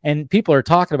and people are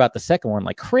talking about the second one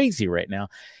like crazy right now.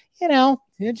 You know,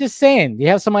 just saying, you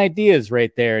have some ideas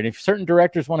right there. And if certain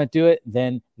directors want to do it,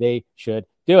 then they should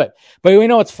do it. But we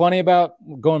know what's funny about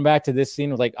going back to this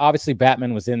scene was like, obviously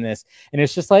Batman was in this and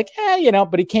it's just like, you know,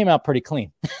 but he came out pretty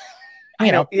clean.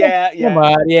 You know,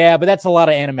 but that's a lot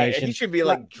of animation. He should be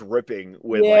like dripping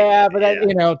with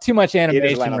you know, too much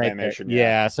animation right animation, there.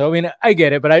 Yeah. So I mean, I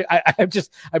get it, but I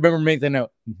remember making the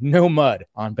note, no mud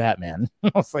on Batman. I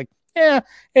was like, yeah,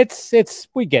 it's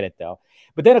we get it though.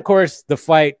 But then of course the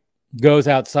fight goes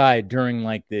outside during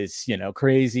like this, you know,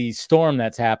 crazy storm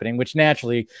that's happening, which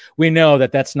naturally we know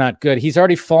that that's not good. He's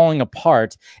already falling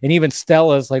apart, and even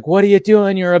Stella's like, "What are you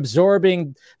doing? You're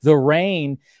absorbing the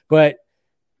rain." But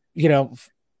you know,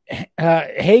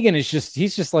 Hagen is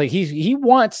he's just like, he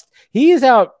is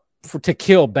out to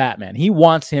kill Batman. He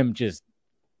wants him just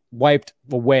wiped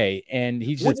away. And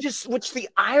he's which the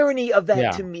irony of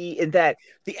that to me in that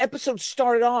the episode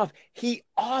started off, he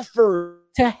offered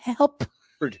to help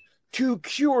to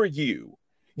cure you.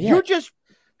 Yeah.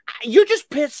 You're just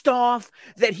pissed off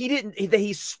that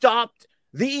he stopped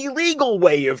the illegal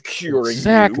way of curing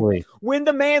you when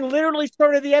the man literally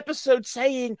started the episode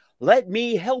saying, "Let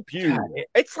me help you." God,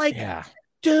 it's like,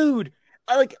 dude,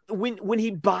 like when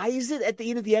he buys it at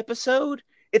the end of the episode,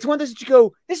 it's one of those that you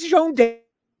go, "This is your own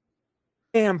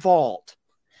damn fault."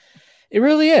 It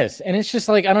really is, and it's just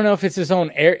like, I don't know if it's his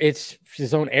own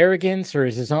arrogance or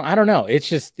is his own. I don't know.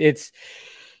 It's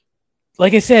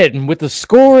like I said, with the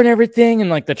score and everything, and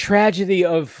like the tragedy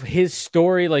of his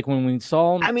story, like when we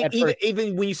saw him. I mean,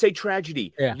 even when you say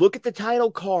tragedy, look at the title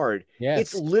card. Yes.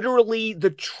 It's literally the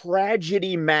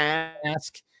tragedy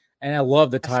mask. And I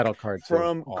love the title card too.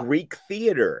 From Greek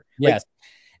theater. Yes. Like,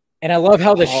 and I love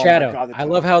how the shadow. I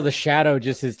love how the shadow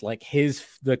just is like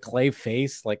the clay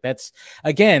face. Like that's,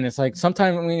 again, it's like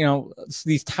sometimes, you know,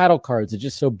 these title cards are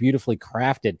just so beautifully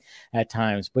crafted at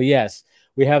times. But yes,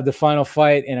 we have the final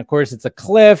fight, and of course it's a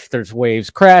cliff. There's waves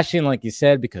crashing, like you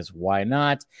said, because why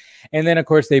not? And then of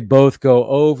course they both go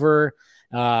over.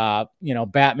 You know,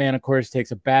 Batman of course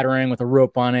takes a batarang with a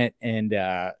rope on it and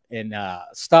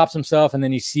stops himself, and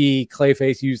then you see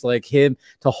Clayface use like him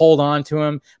to hold on to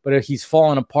him, but he's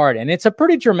falling apart, and it's a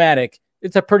pretty dramatic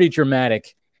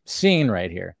scene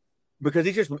right here. Because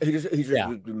he's just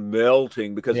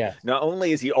melting, because not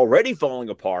only is he already falling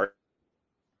apart,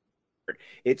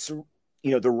 it's, you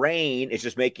know, the rain is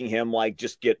just making him like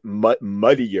just get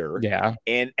muddier. Yeah.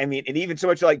 And I mean, and even so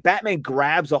much like Batman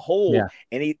grabs a hold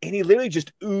and he literally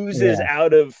just oozes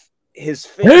out of his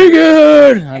face.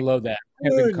 Hagen! I love that.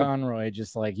 Kevin Conroy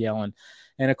just like yelling.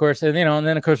 And of course, and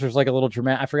then of course there's like a little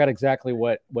dramatic, I forgot exactly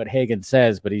what Hagen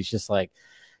says, but he's just like,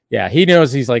 he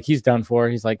knows he's done for.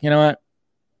 He's like, you know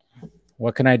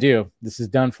what can I do? This is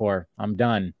done for. I'm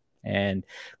done. And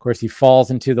of course he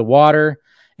falls into the water.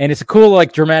 And it's a cool,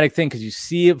 like, dramatic thing because you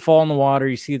see it fall in the water,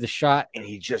 you see the shot, and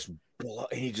he just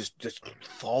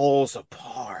falls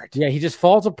apart. Yeah, he just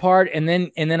falls apart, and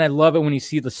then I love it when you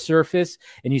see the surface,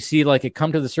 and you see like it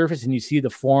come to the surface, and you see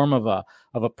the form of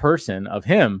a person, of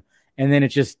him, and then it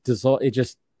just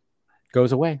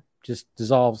goes away, just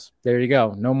dissolves. There you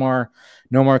go. No more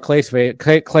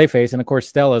Clayface, and of course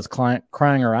Stella's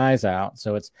crying her eyes out,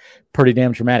 so it's pretty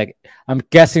damn dramatic. I'm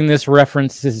guessing this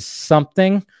references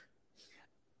something.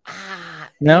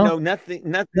 No,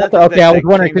 nothing. Okay, I was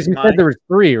wondering because you said there was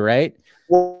 3, right?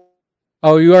 Well,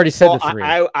 you already said the 3.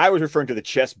 I was referring to the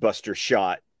chest buster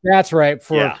shot. That's right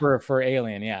for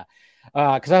Alien, yeah.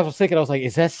 Because I was thinking, I was like,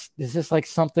 is this like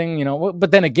something, you know?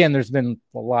 But then again, there's been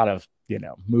a lot of, you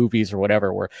know, movies or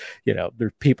whatever where, you know,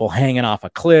 there's people hanging off a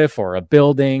cliff or a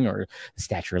building or the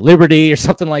Statue of Liberty or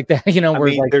something like that, you know, I where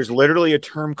mean, like there's literally a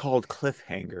term called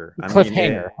cliffhanger. I mean,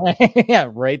 cliffhanger. Yeah,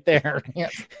 right there.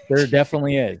 Yes, there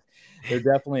definitely is. There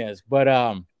definitely is. But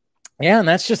yeah, and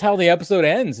that's just how the episode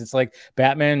ends. It's like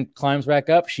Batman climbs back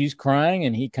up, she's crying,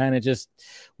 and he kind of just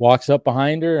walks up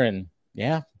behind her, and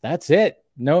yeah, that's it.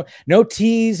 No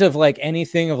tease of like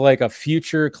anything of like a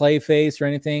future Clayface or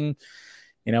anything,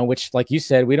 you know, which like you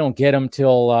said, we don't get them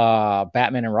till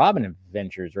Batman and Robin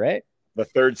adventures, right? the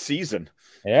third season.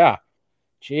 Yeah.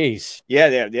 Jeez. Yeah.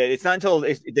 It's not until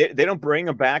they don't bring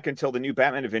him back until the new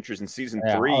Batman Adventures in season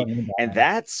Yeah. 3, and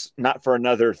that's not for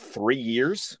another 3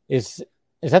 years. Is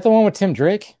that the one with Tim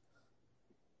Drake?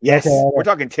 Yes, Okay. we're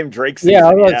talking Tim Drake season. Yeah,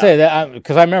 I was going to say that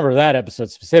because I remember that episode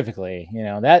specifically. You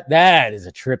know, that is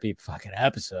a trippy fucking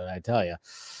episode, I tell you,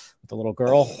 with the little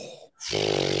girl.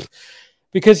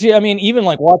 Because I mean, even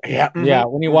like watching,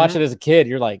 when you watch it as a kid,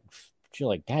 you're like,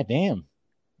 God damn.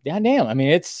 I mean,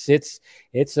 it's a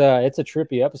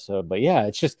trippy episode, but yeah,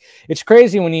 it's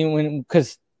crazy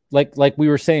because like we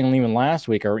were saying even last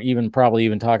week, or even probably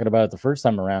even talking about it the first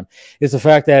time around, is the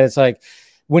fact that it's like,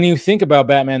 when you think about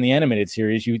Batman the Animated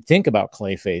Series, you think about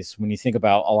Clayface when you think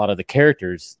about a lot of the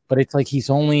characters, but it's like he's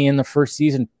only in the first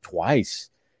season twice,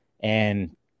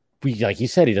 and like you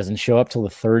said, he doesn't show up till the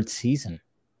third season.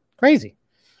 Crazy.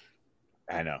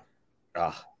 I know,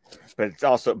 but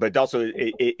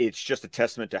it's just a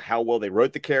testament to how well they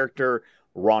wrote the character.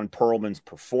 Ron Perlman's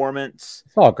performance,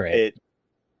 it's all great.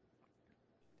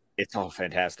 It's all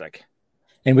fantastic.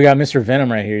 And we got Mr.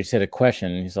 Venom right here. He said a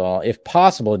question. He's all, if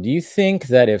possible, do you think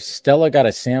that if Stella got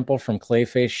a sample from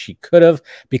Clayface, she could have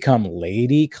become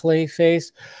Lady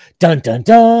Clayface? Dun, dun,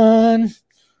 dun.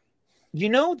 You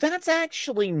know, that's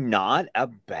actually not a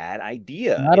bad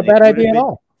idea. Not a bad idea at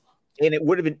all. And it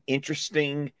would have been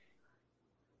interesting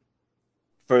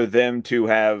for them to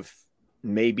have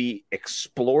maybe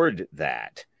explored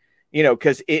that. You know,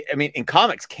 because in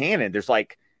comics canon, there's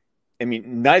like,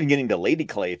 not even getting to Lady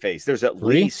Clayface. There's at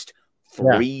least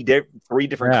three different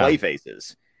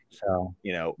Clayfaces. So,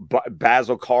 you know,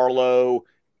 Basil Carlo,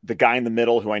 the guy in the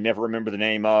middle who I never remember the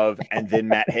name of, and then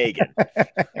Matt Hagen.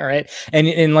 All right.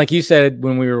 And like you said,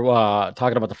 when we were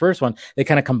talking about the first one, they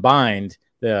kind of combined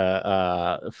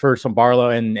the first one, Barlow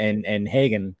and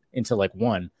Hagen, into like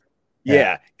one.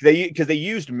 Yeah. Because they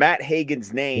used Matt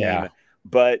Hagen's name,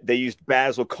 but they used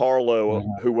Basil Carlo,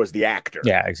 who was the actor.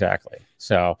 Yeah, exactly.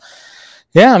 So,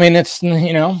 yeah, I mean, it's,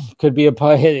 you know, could be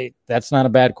that's not a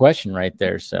bad question right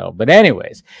there. So, but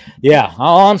anyways, yeah,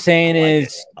 all I'm saying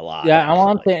is a lot. Yeah, all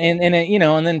I'm saying, and you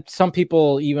know, and then some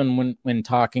people, even when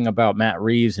talking about Matt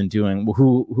Reeves and doing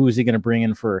who is he going to bring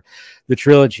in for the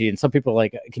trilogy, and some people are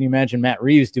like, can you imagine Matt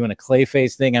Reeves doing a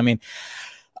Clayface thing? I mean,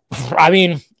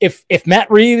 if Matt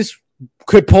Reeves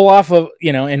could pull off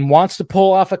and wants to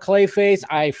pull off a Clayface,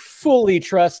 I fully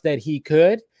trust that he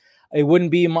could. It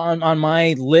wouldn't be on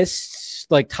my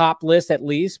list, like top list at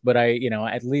least, but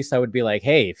at least I would be like,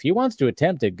 hey, if he wants to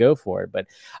attempt it, go for it. But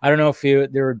I don't know if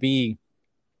there would be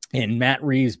in Matt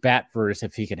Reeves' Batverse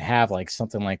if he could have like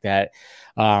something like that.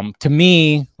 To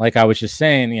me, like I was just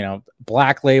saying, you know,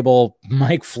 Black Label,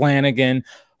 Mike Flanagan,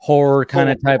 horror kind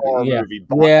of type movie.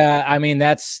 Yeah, I mean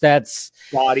that's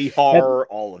body horror,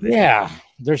 all of it. Yeah,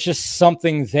 there's just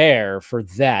something there for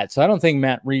that. So I don't think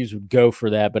Matt Reeves would go for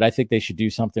that, but I think they should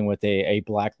do something with a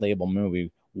Black Label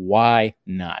movie. Why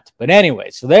not? But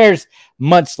anyway, so there's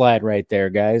Mudslide right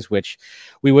there, guys, which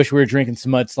we wish we were drinking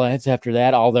some mudslides after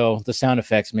that, although the sound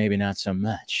effects maybe not so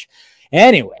much.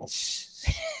 Anyways.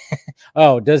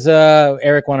 Does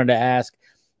Eric wanted to ask,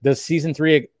 does season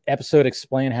 3 episode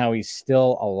explain how he's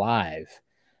still alive?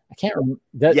 I can't remember.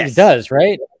 Yes. It does,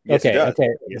 right? Yes, okay. It does. Okay.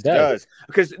 Yes, it does.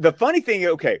 Because the funny thing,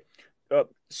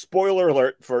 spoiler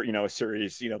alert for, a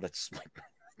series, that's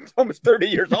almost 30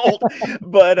 years old.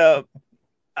 But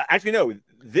actually, no,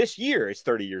 this year is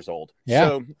 30 years old.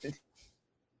 Yeah.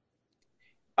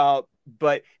 So,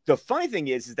 but the funny thing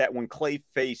is that when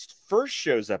Clayface first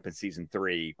shows up in season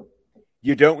 3,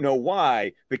 you don't know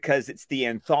why, because it's the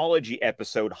anthology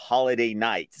episode Holiday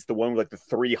Nights. It's the one with like the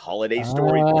 3 holiday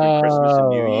stories between Christmas and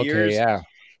New Year's. Okay, yeah.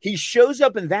 He shows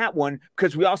up in that one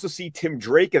because we also see Tim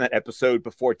Drake in that episode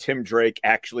before Tim Drake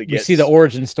actually gets... We see the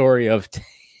origin story of...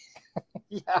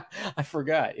 Yeah, I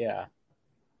forgot, yeah.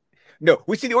 No,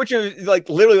 we see the origin, like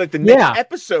literally like the next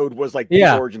episode was like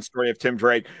the origin story of Tim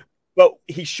Drake. But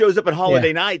he shows up at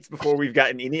Holiday Nights before we've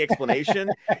gotten any explanation.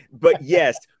 But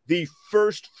yes, the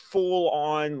first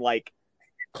full-on like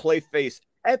Clayface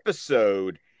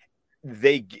episode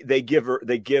they give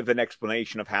an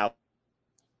explanation of how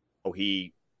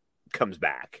he comes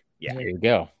back. Yeah. There you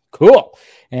go. Cool.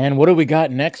 And what do we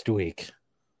got next week?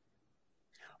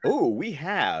 Oh, we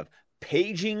have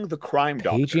Paging the Crime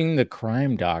Doctor. Paging the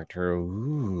Crime Doctor.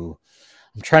 Ooh.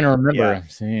 I'm trying to remember.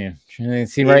 Yeah.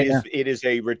 See right now. It is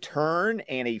a return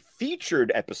and a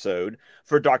featured episode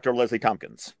for Dr. Leslie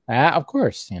Tompkins. Of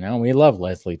course, we love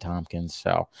Leslie Tompkins.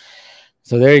 So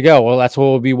there you go. Well, that's what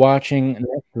we'll be watching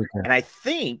next week. And I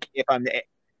think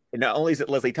not only is it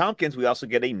Leslie Tompkins, we also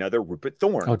get another Rupert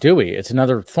Thorne. Oh, do we? It's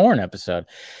another Thorne episode.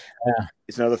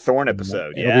 It's another Thorne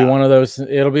episode. It'll be one of those.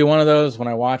 It'll be one of those. When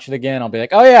I watch it again, I'll be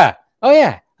like, oh yeah,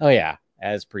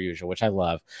 as per usual, which I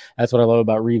love. That's what I love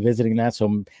about revisiting that.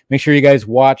 So make sure you guys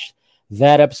watch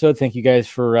that episode. Thank you guys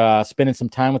for spending some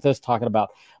time with us, talking about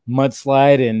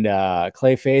Mudslide and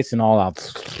Clayface and all that.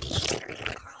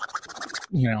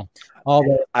 All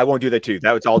the. I won't do that too.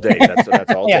 That was all Dave. That's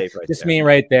all Dave. Right just there. me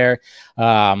right there,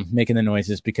 making the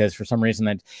noises because for some reason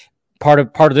that part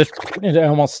of this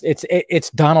it's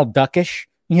Donald Duckish.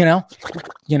 Little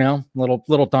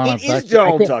Donald Duck. It is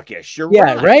Donald Duckish. You're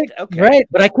right. Right. Okay. Right.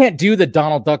 But I can't do the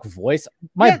Donald Duck voice.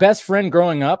 My best friend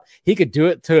growing up, he could do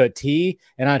it to a T,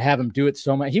 and I'd have him do it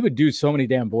so much. He would do so many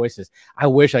damn voices. I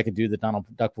wish I could do the Donald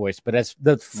Duck voice, but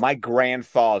my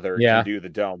grandfather can do the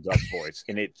Donald Duck voice,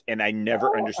 and I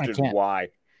never understood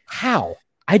why. How?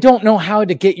 I don't know how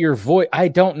to get your voice. I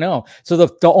don't know. So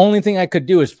the only thing I could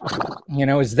do is,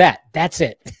 is that. That's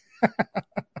it.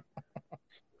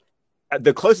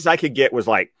 The closest I could get was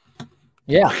like,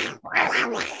 yeah.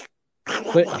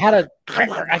 But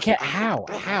I can't. How?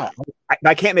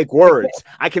 I can't make words.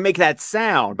 I can make that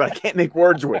sound, but I can't make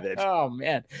words with it. Oh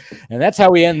man! And that's how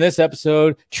we end this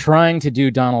episode, trying to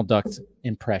do Donald Duck's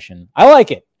impression. I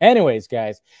like it. Anyways,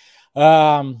 guys. So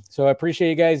I appreciate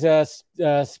you guys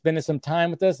spending some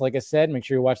time with us. Like I said, make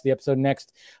sure you watch the episode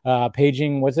next.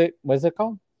 Paging. What's it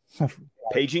called?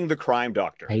 Paging the Crime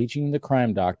Doctor. Paging the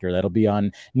Crime Doctor. That'll be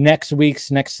on next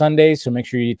Sunday. So make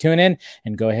sure you tune in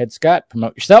and go ahead, Scott.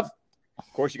 Promote yourself.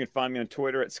 Of course, you can find me on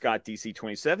Twitter at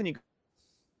ScottDC27. You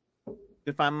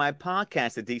can find my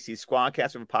podcast at DC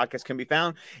Squadcast, where podcast can be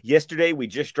found. Yesterday, we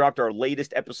just dropped our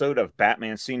latest episode of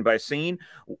Batman Scene by Scene,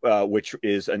 which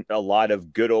is a lot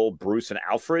of good old Bruce and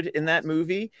Alfred in that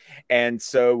movie. And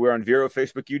so we're on Vero,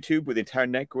 Facebook, YouTube with the entire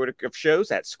network of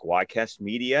shows at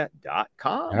squadcastmedia.com.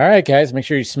 All right, guys, make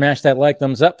sure you smash that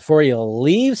thumbs up before you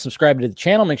leave. Subscribe to the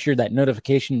channel. Make sure that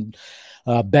notification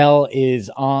bell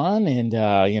is on, and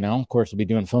of course we'll be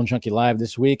doing Phone Junkie Live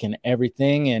this week and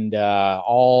everything, and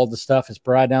all the stuff is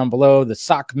brought down below. The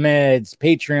sock meds,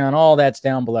 Patreon, all that's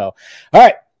down below. All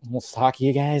right, we'll talk to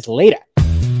you guys later.